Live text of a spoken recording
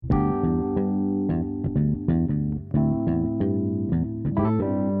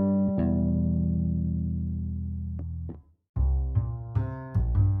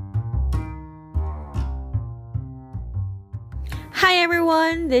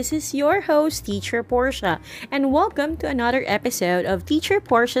everyone, this is your host, Teacher Portia, and welcome to another episode of Teacher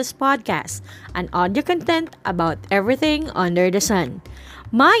Portia's podcast, an audio content about everything under the sun.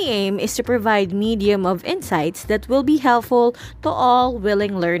 My aim is to provide medium of insights that will be helpful to all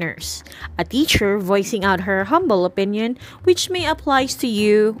willing learners. A teacher voicing out her humble opinion which may applies to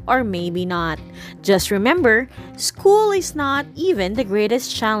you or maybe not. Just remember, school is not even the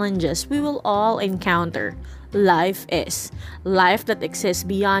greatest challenges we will all encounter. Life is. Life that exists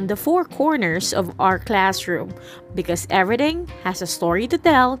beyond the four corners of our classroom because everything has a story to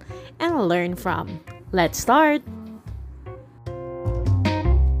tell and learn from. Let's start!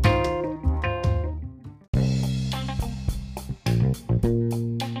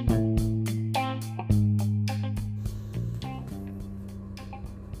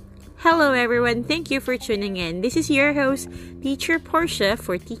 Hello everyone, thank you for tuning in. This is your host, Teacher Portia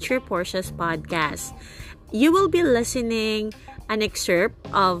for Teacher Portia's podcast. You will be listening an excerpt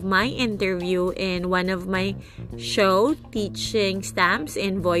of my interview in one of my show, Teaching Stamps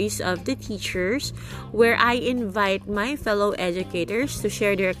in Voice of the Teachers, where I invite my fellow educators to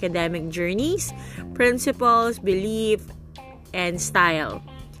share their academic journeys, principles, belief, and style.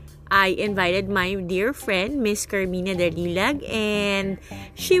 I invited my dear friend, Miss Carmina Dalilag, and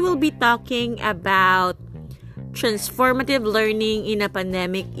she will be talking about transformative learning in a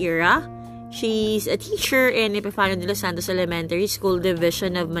pandemic era. She's a teacher in Epifano de los Santos Elementary School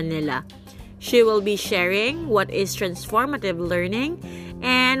Division of Manila. She will be sharing what is transformative learning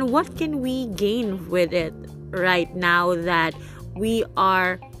and what can we gain with it right now that we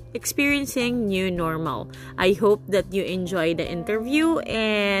are experiencing new normal. I hope that you enjoy the interview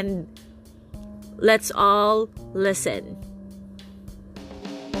and let's all listen.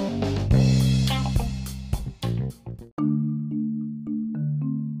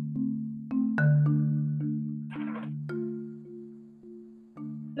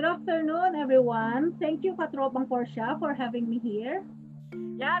 Good afternoon, everyone. Thank you, Katropang Portia, for having me here.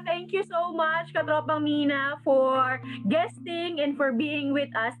 Yeah, thank you so much, Katropang Mina, for guesting and for being with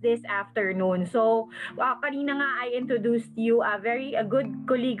us this afternoon. So, kanina nga I introduced you a good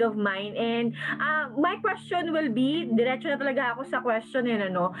colleague of mine and my question will be, diretso na talaga ako sa question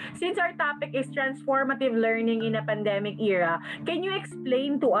since our topic is transformative learning in a pandemic era, can you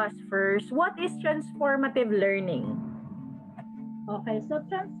explain to us first, what is transformative learning? Okay, so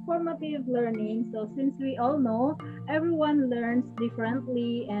transformative learning. So since we all know, everyone learns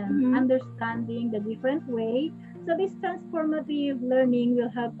differently and understanding the different way. So this transformative learning will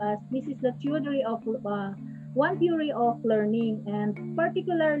help us. This is the theory of one theory of learning, and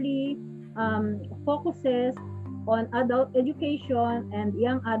particularly focuses on adult education and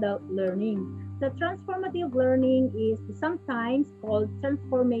young adult learning. The transformative learning is sometimes called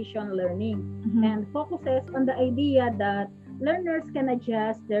transformation learning and focuses on the idea that learners can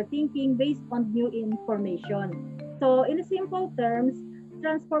adjust their thinking based on new information. So in simple terms,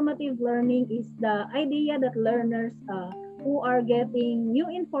 transformative learning is the idea that learners who are getting new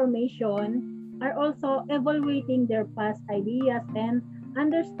information are also evaluating their past ideas and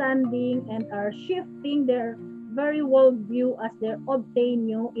understanding and are shifting their very worldview as they obtain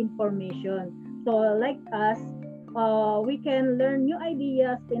new information. So like us, we can learn new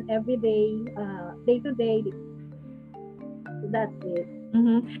ideas in everyday, day-to-day. That's it.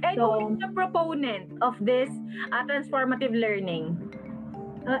 And who is the proponent of this transformative learning?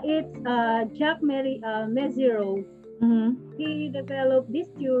 It's Jack Mezirow. He developed this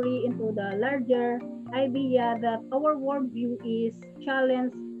theory into the larger idea that our worldview is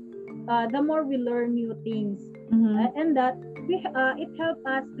challenged the more we learn new things, and that it helps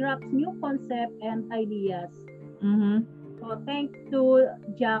us grasp new concepts and ideas. So thanks to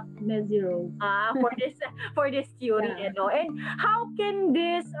Jack Mezirow. For this theory, And how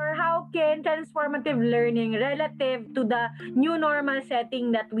can transformative learning relative to the new normal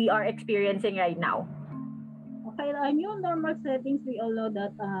setting that we are experiencing right now? Okay, new normal settings, we all know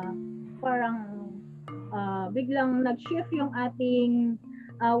that parang biglang nag-shift yung ating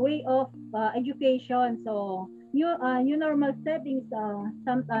way of education. So new normal settings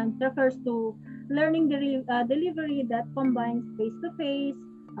sometimes refers to learning delivery that combines face-to-face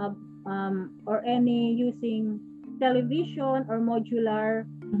or any using television or modular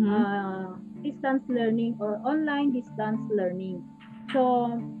distance learning or online distance learning.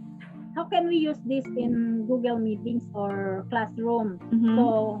 So how can we use this in Google Meetings or classroom?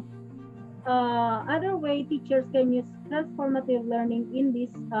 So other way teachers can use transformative learning in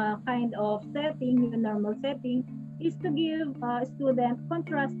this kind of setting, new normal setting, is to give students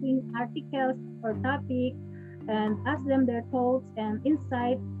contrasting articles or topics and ask them their thoughts and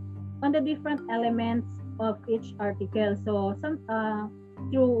insights on the different elements of each article. So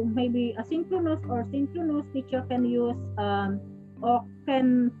through maybe asynchronous or synchronous, teacher can use or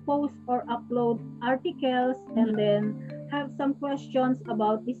can post or upload articles and then have some questions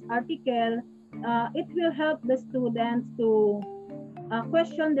about this article. It will help the students to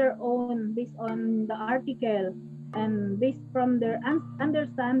question their own based on the article and based from their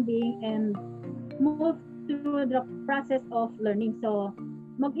understanding and move through the process of learning. So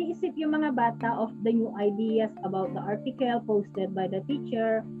mag-iisip yung mga bata of the new ideas about the article posted by the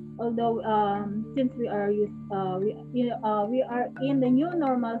teacher. Although since we are we are in the new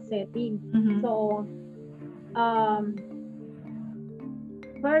normal setting, so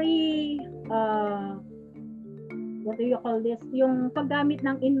very what do you call this? Yung paggamit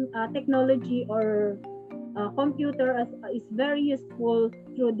ng technology or computer is very useful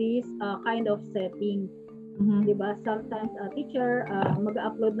through this kind of setting. Diba? Sometimes teacher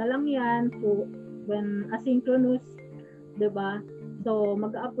mag-upload na lang yan to when asynchronous, diba? So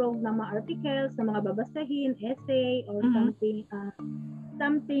mag-upload ng mga articles na mga babasahin, essay or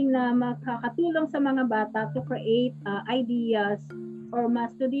something na makakatulong sa mga bata to create ideas or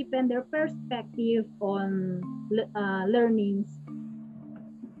mas to deepen their perspective on learnings.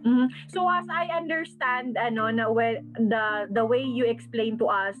 So as I understand na the way you explain to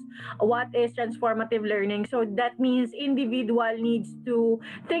us what is transformative learning, so that means individual needs to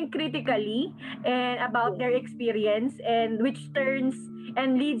think critically and about their experience, and which turns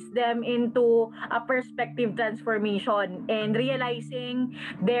and leads them into a perspective transformation and realizing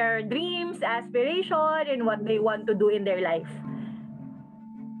their dreams, aspiration, and what they want to do in their life.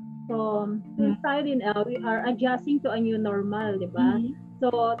 So since tayo din we are adjusting to a new normal, diba?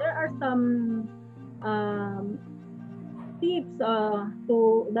 So there are some tips to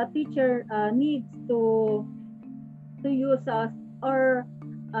the teacher needs to use or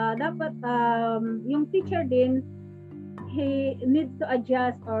dapat yung teacher din, he needs to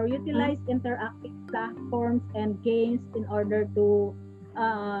adjust or utilize interactive platforms and games in order to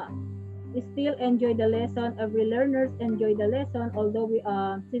still enjoy the lesson. Every learners enjoy the lesson, although we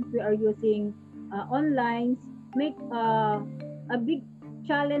since we are using online, make a big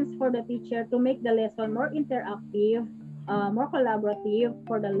challenge for the teacher to make the lesson more interactive, more collaborative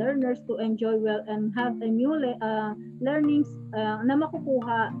for the learners to enjoy well and have a new learnings na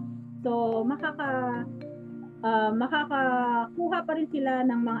makukuha. So makakakuha pa rin sila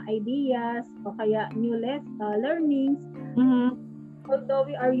ng mga ideas o kaya new learnings. Although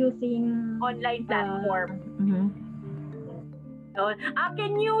we are using online platform.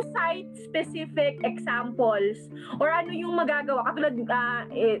 Can you cite specific examples or ano yung magagawa katulad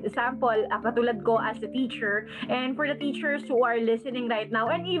example katulad ko as a teacher, and for the teachers who are listening right now,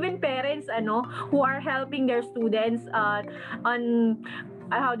 and even parents who are helping their students on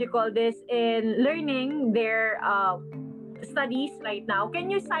how do you call this, in learning their studies right now, can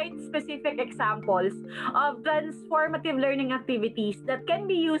you cite specific examples of transformative learning activities that can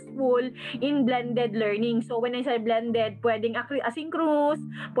be useful in blended learning? So when I say blended, pwedeng asynchronous,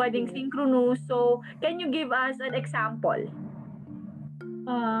 pwedeng synchronous. So can you give us an example?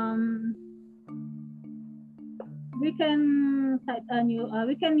 We can cite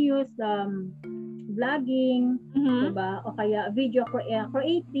we can use vlogging, diba? O kaya video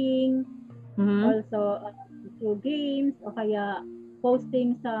creating, also through games, o kaya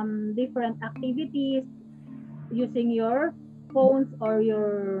posting some different activities using your phones or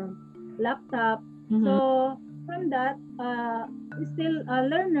your laptop. So from that, still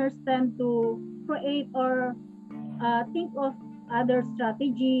learners tend to create or think of other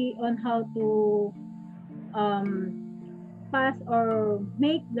strategy on how to pass or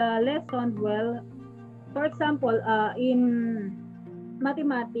make the lesson well. For example, in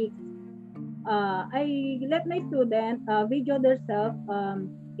mathematics, I let my student video themselves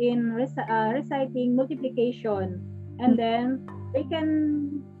in reciting multiplication, and then they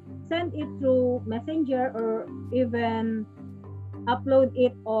can send it through Messenger or even upload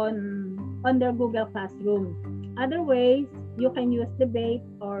it on their Google Classroom. Other ways, you can use debate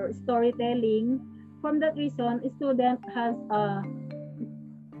or storytelling. From that reason, a student has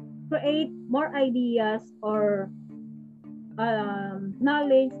create more ideas or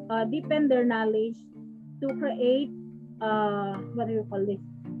knowledge, deepen their knowledge to create what do you call this?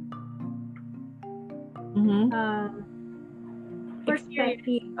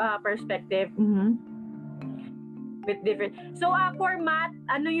 Perspective. With different. So for math,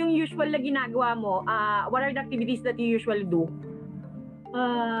 ano yung usual na ginagawa mo? What are the activities that you usually do?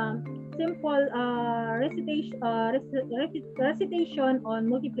 Simple recitation on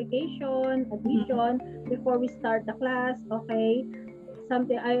multiplication, addition before we start the class. Okay.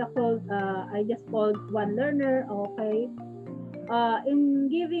 something I just called one learner. Okay,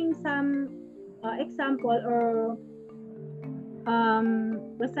 in giving some example or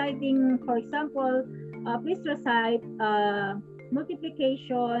reciting, for example, please recite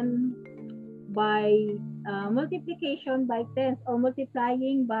multiplication by tens, or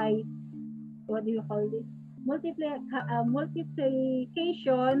multiplying by, what do you call this?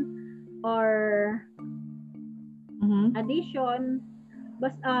 Multiplication or addition,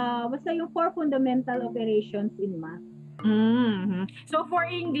 basta yung 4 fundamental operations in math. So for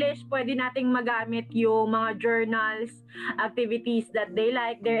English, pwede nating magamit yung mga journals, activities that they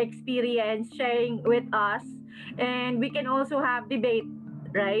like, their experience, sharing with us, and we can also have debate,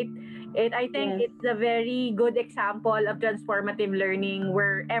 right? I think Yes. it's a very good example of transformative learning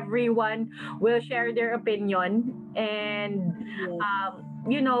where everyone will share their opinion and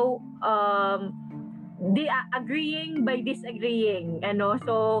Yes. agreeing by disagreeing,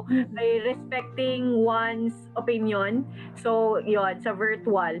 so by respecting one's opinion. So yon sa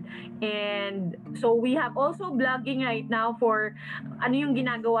virtual, and so we have also blogging right now for ano yung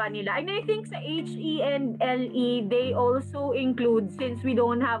ginagawa nila, and I think sa HE and LE they also include, since we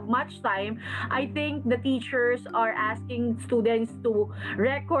don't have much time, I think the teachers are asking students to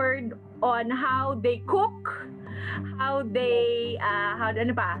record on how they cook, how they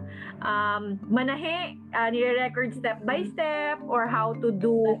manahe, nire-record step by step, or how to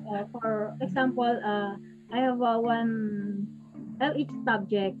do. For example, I have one each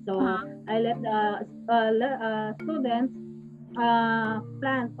subject, so I let the students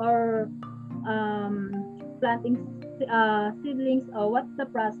plant or planting seedlings. What's the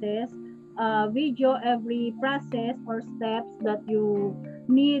process? Video every process or steps that you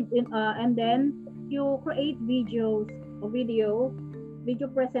need, and then you create video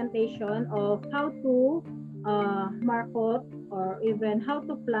presentation of how to market, or even how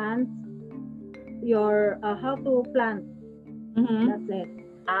to plant That's it.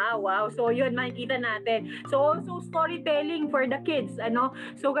 Wow. So, yun, makikita natin. So, also storytelling for the kids,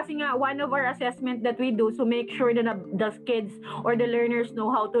 So, kasi nga, one of our assessment that we do to make sure that the kids or the learners know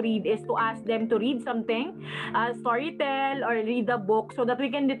how to read is to ask them to read something, storytell, or read a book so that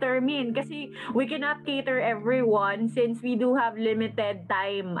we can determine. Kasi we cannot cater everyone since we do have limited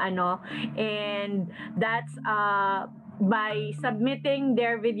time, And that's, by submitting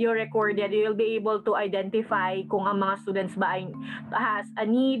their video recorded, you'll be able to identify kung ang mga students ba ay has a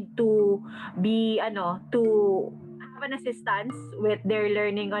need to be to have an assistance with their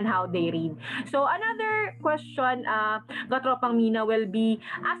learning on how they read. So another question, Katropang Mina, will be,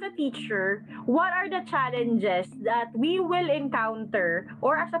 as a teacher, what are the challenges that we will encounter,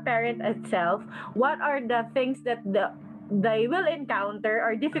 or as a parent itself, what are the things that they will encounter,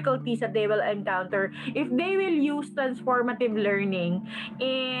 or difficulties that they will encounter if they will use transformative learning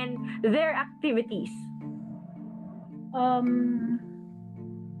in their activities?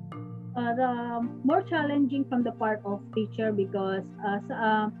 The more challenging from the part of teacher, because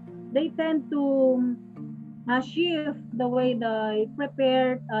they tend to shift the way they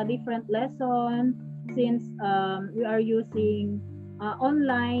prepare different lessons, since we are using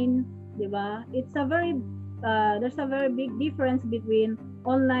online, diba? It's a very there's a very big difference between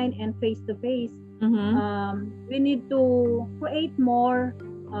online and face-to-face. We need to create more,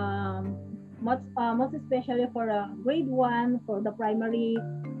 most especially for grade 1, for the primary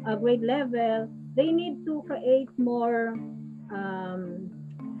grade level. They need to create more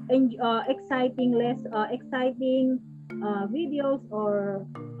exciting videos or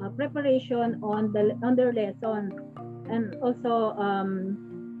preparation on their lesson, and also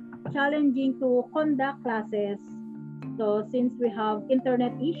challenging to conduct classes. So since we have internet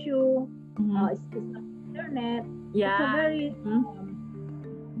issue, it's not internet, it's a very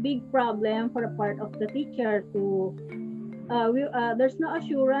big problem for a part of the teacher to there's no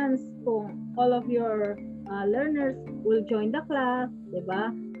assurance kung all of your learners will join the class,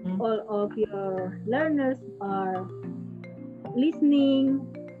 diba? All of your learners are listening.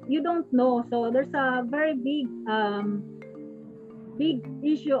 You don't know, so there's a very big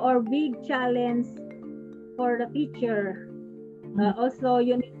issue or big challenge for the teacher. Also,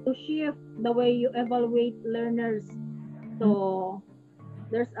 you need to shift the way you evaluate learners. So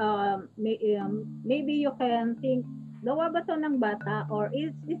there's maybe you can think, gawa ba to ng bata, or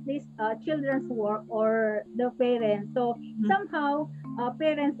is this children's work or the parents? So somehow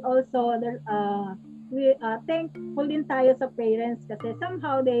parents also, we thankful din tayo sa parents, kasi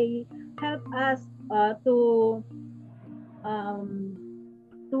somehow they help us to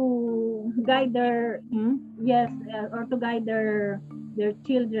guide their or to guide their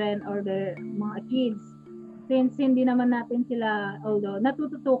children or their mga kids, since hindi naman natin sila, although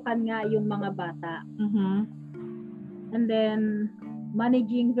natututukan nga yung mga bata. And then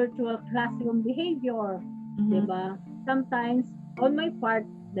managing virtual classroom behavior, 'di ba? Sometimes on my part,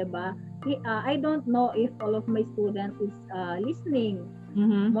 'di ba? I don't know if all of my students is listening.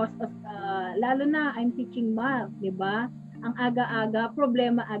 Most of lalo na I'm teaching math, 'di ba? Ang aga-aga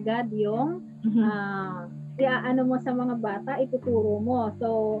problema agad yung ano mo sa mga bata, ituturo mo.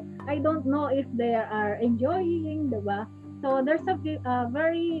 So, I don't know if they are enjoying, 'di ba? So, there's a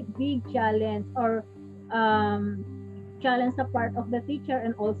very big challenge or challenge sa part of the teacher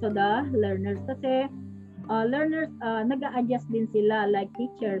and also the learners kasi learners nag-a-adjust din sila like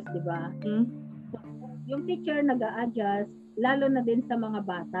teachers, 'di ba? So, yung teacher nag-a-adjust lalo na din sa mga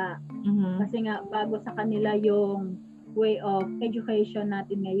bata. Kasi nga bago sa kanila yung way of education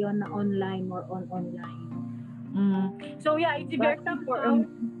natin ngayon na online or online. So yeah, it's very important.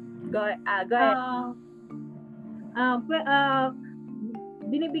 Go ahead.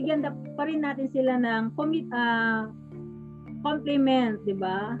 Binibigyan pa rin natin sila ng compliment, di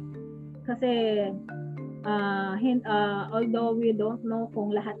ba? Kasi although we don't know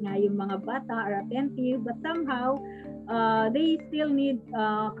kung lahat nga yung mga bata are attentive, but somehow they still need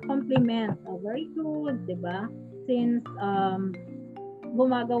compliment. Very good, di ba? Since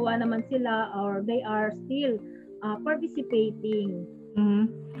gumagawa naman sila or they are still participating.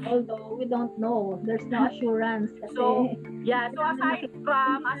 Although we don't know, there's no assurance. Kasi, so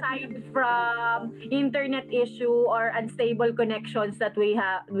aside from internet issue or unstable connections that we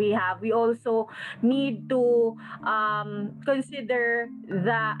have, we also need to consider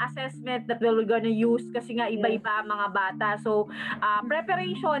the assessment that we're gonna use kasi nga iba-iba ang mga bata. So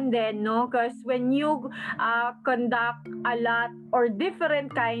preparation din, no? Because when you conduct a lot or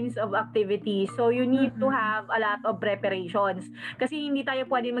different kinds of activities, so you need to have a lot of preparations. Kasi hindi tayo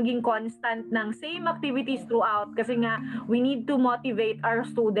pwede maging constant ng same activities throughout kasi nga we need to motivate our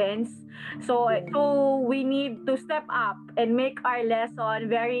students. So we need to step up and make our lesson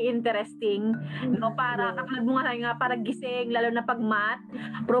very interesting, no? Para katulad mo nga para gising, lalo na pag math,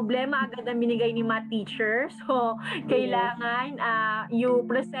 problema agad ang binigay ni math teacher. So kailangan you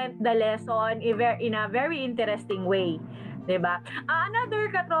present the lesson in a very interesting way. Diba?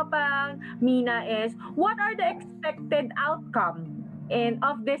 Another katropang Mina is, what are the expected outcome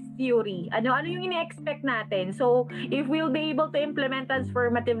of this theory? Ano yung ine-expect natin? So, if we'll be able to implement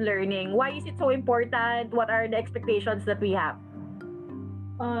transformative learning, why is it so important? What are the expectations that we have?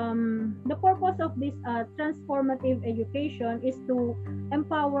 The purpose of this transformative education is to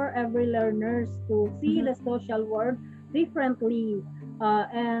empower every learners to see the social world differently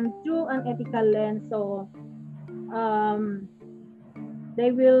and through an ethical lens. So,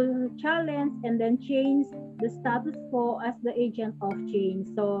 they will challenge and then change the status quo as the agent of change.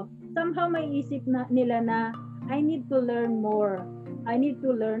 So, somehow may isip nila na, I need to learn more. I need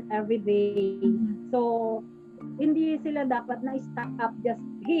to learn every day. So, hindi sila dapat na stuck up just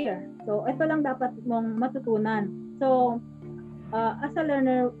here. So, ito lang dapat mong matutunan. So, as a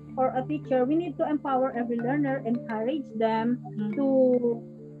learner or a teacher, we need to empower every learner, encourage them to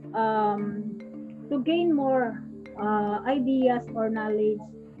gain more ideas or knowledge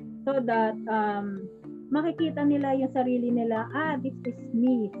so that makikita nila yung sarili nila, this is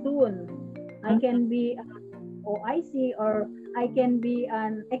me soon. I can be OIC or I can be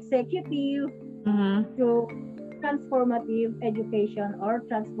an executive through transformative education or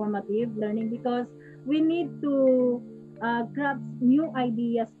transformative learning because we need to grab new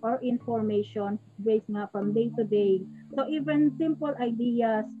ideas or information based nga from day to day. So even simple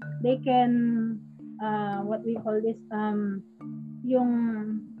ideas, they can what we call this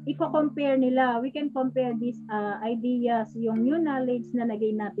yung i-compare nila. We can compare these ideas, yung new knowledge na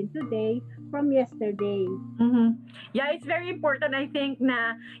nagain natin today from yesterday. Yeah, it's very important, I think,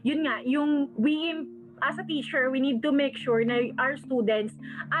 na yun nga, yung as a teacher, we need to make sure na our students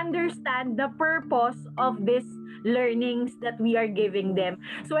understand the purpose of this learnings that we are giving them.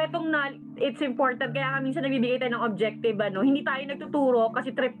 So it's important, kaya minsan nagbibigay tayo ng objective, hindi tayo nagtuturo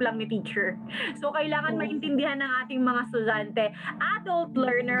kasi trip lang ni teacher. So kailangan maintindihan ng ating mga estudyante, adult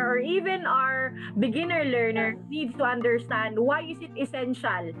learner or even our beginner learner needs to understand why is it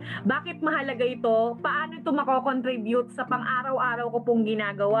essential, bakit mahalaga ito, paano ito mako-contribute sa pang-araw-araw ko pong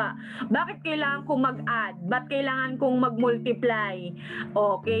ginagawa, bakit kailangan kong mag-add, bakit kailangan kong mag-multiply,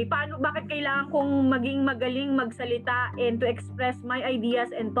 okay, bakit kailangan kong maging magaling magsalita and to express my ideas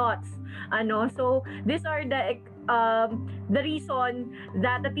and thoughts. So these are the reason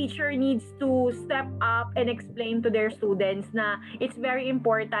that the teacher needs to step up and explain to their students na it's very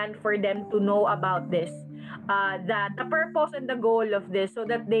important for them to know about this. the purpose and the goal of this, so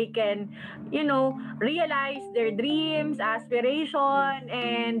that they can, realize their dreams, aspiration,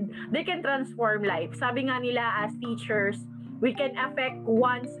 and they can transform life. Sabi nga nila, as teachers, we can affect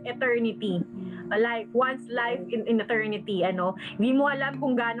one's eternity, like one's life in eternity. Hindi mo alam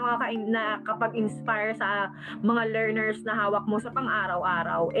kung gaano ka nakapag-inspire sa mga learners na hawak mo sa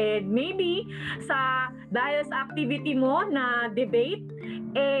pang-araw-araw. And maybe dahil sa activity mo na debate,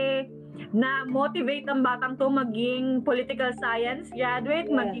 na motivate ang batang to maging political science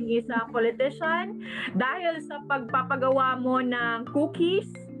graduate, maging isang politician. Dahil sa pagpapagawa mo ng cookies,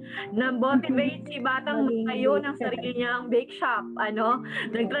 na motivate si batang magtayo ng sarili niyang bake shop.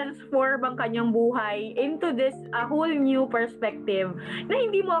 Nag-transform ang kanyang buhay into this whole new perspective na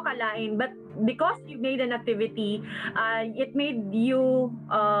hindi mo akalain, but because you made an activity, it made you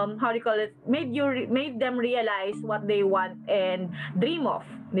made them realize what they want and dream of,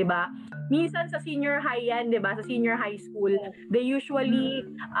 'di ba? Minsan sa senior high yan, 'di ba? Sa senior high school, they usually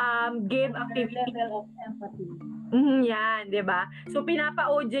give activity level of empathy. Yan, 'di ba? So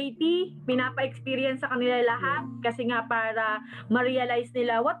pinapa-OJT, pinapa-experience sa kanila lahat kasi nga para ma-realize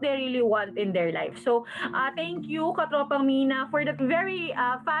nila what they really want in their life. So, thank you Katropang Mina for that very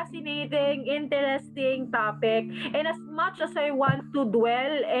fascinating, interesting topic. And as much as I want to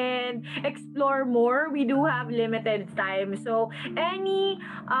dwell and explore more, we do have limited time. So, any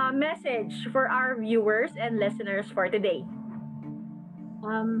message for our viewers and listeners for today?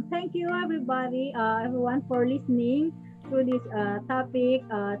 Thank you everyone for listening to this topic,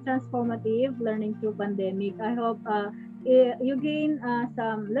 transformative learning through pandemic. I hope you gain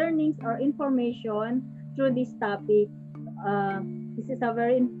some learnings or information through this topic. This is a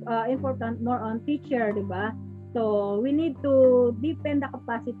very important more on teacher, diba? So we need to deepen the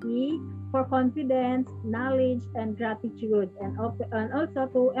capacity for confidence, knowledge, and gratitude, and also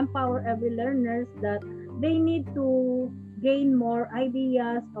to empower every learners that they need to gain more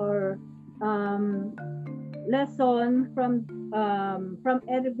ideas or lesson from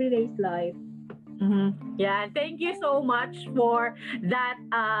everyday's life. Yeah, thank you so much for that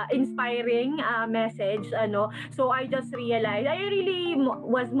inspiring message. So I just realized I really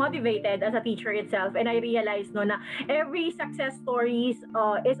was motivated as a teacher itself, and I realized na every success stories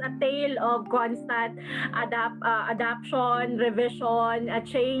is a tale of constant adaptation, revision, a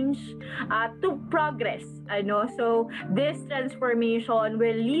change to progress. So this transformation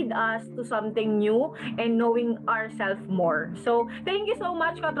will lead us to something new and knowing ourselves more. So thank you so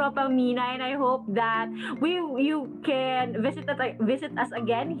much, Katropang Mina, and I hope that you can visit us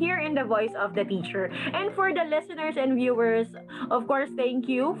again here in the Voice of the Teacher. And for the listeners and viewers, of course,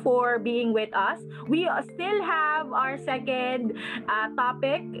 thank you for being with us. We still have our second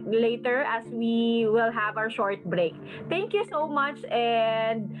topic later, as we will have our short break. Thank you so much,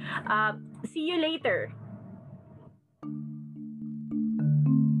 and see you later.